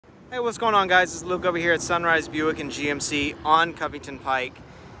Hey, what's going on, guys? It's Luke over here at Sunrise Buick and GMC on Covington Pike.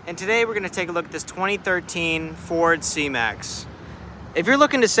 And today we're going to take a look at this 2013 Ford C-Max. If you're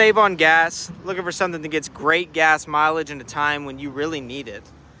looking to save on gas, looking for something that gets great gas mileage in a time when you really need it,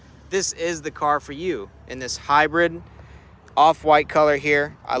 this is the car for you in this hybrid off-white color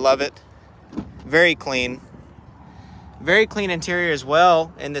here. I love it. Very clean. Very clean interior as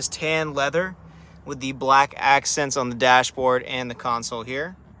well in this tan leather with the black accents on the dashboard and the console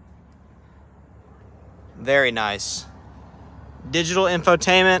here. Very nice. Digital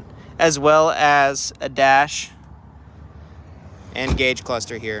infotainment as well as a dash and gauge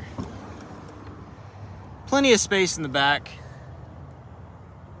cluster here. Plenty of space in the back.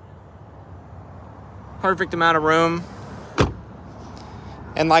 Perfect amount of room.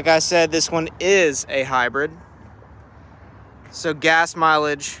 And like I said, this one is a hybrid. So gas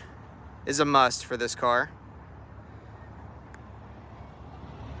mileage is a must for this car.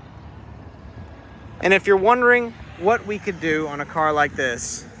 And if you're wondering what we could do on a car like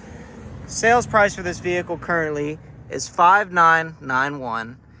this, sales price for this vehicle currently is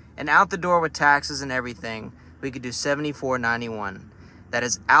 $5,991, and out the door with taxes and everything, we could do $74.91. That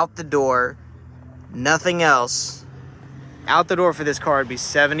is out the door, nothing else. Out the door for this car would be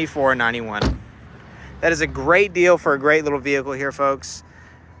 $74.91. That is a great deal for a great little vehicle here, folks.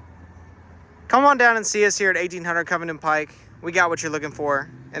 Come on down and see us here at 1800 Covington Pike. We got what you're looking for.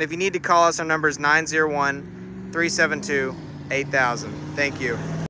 And if you need to call us, our number is 901-372-8000. Thank you.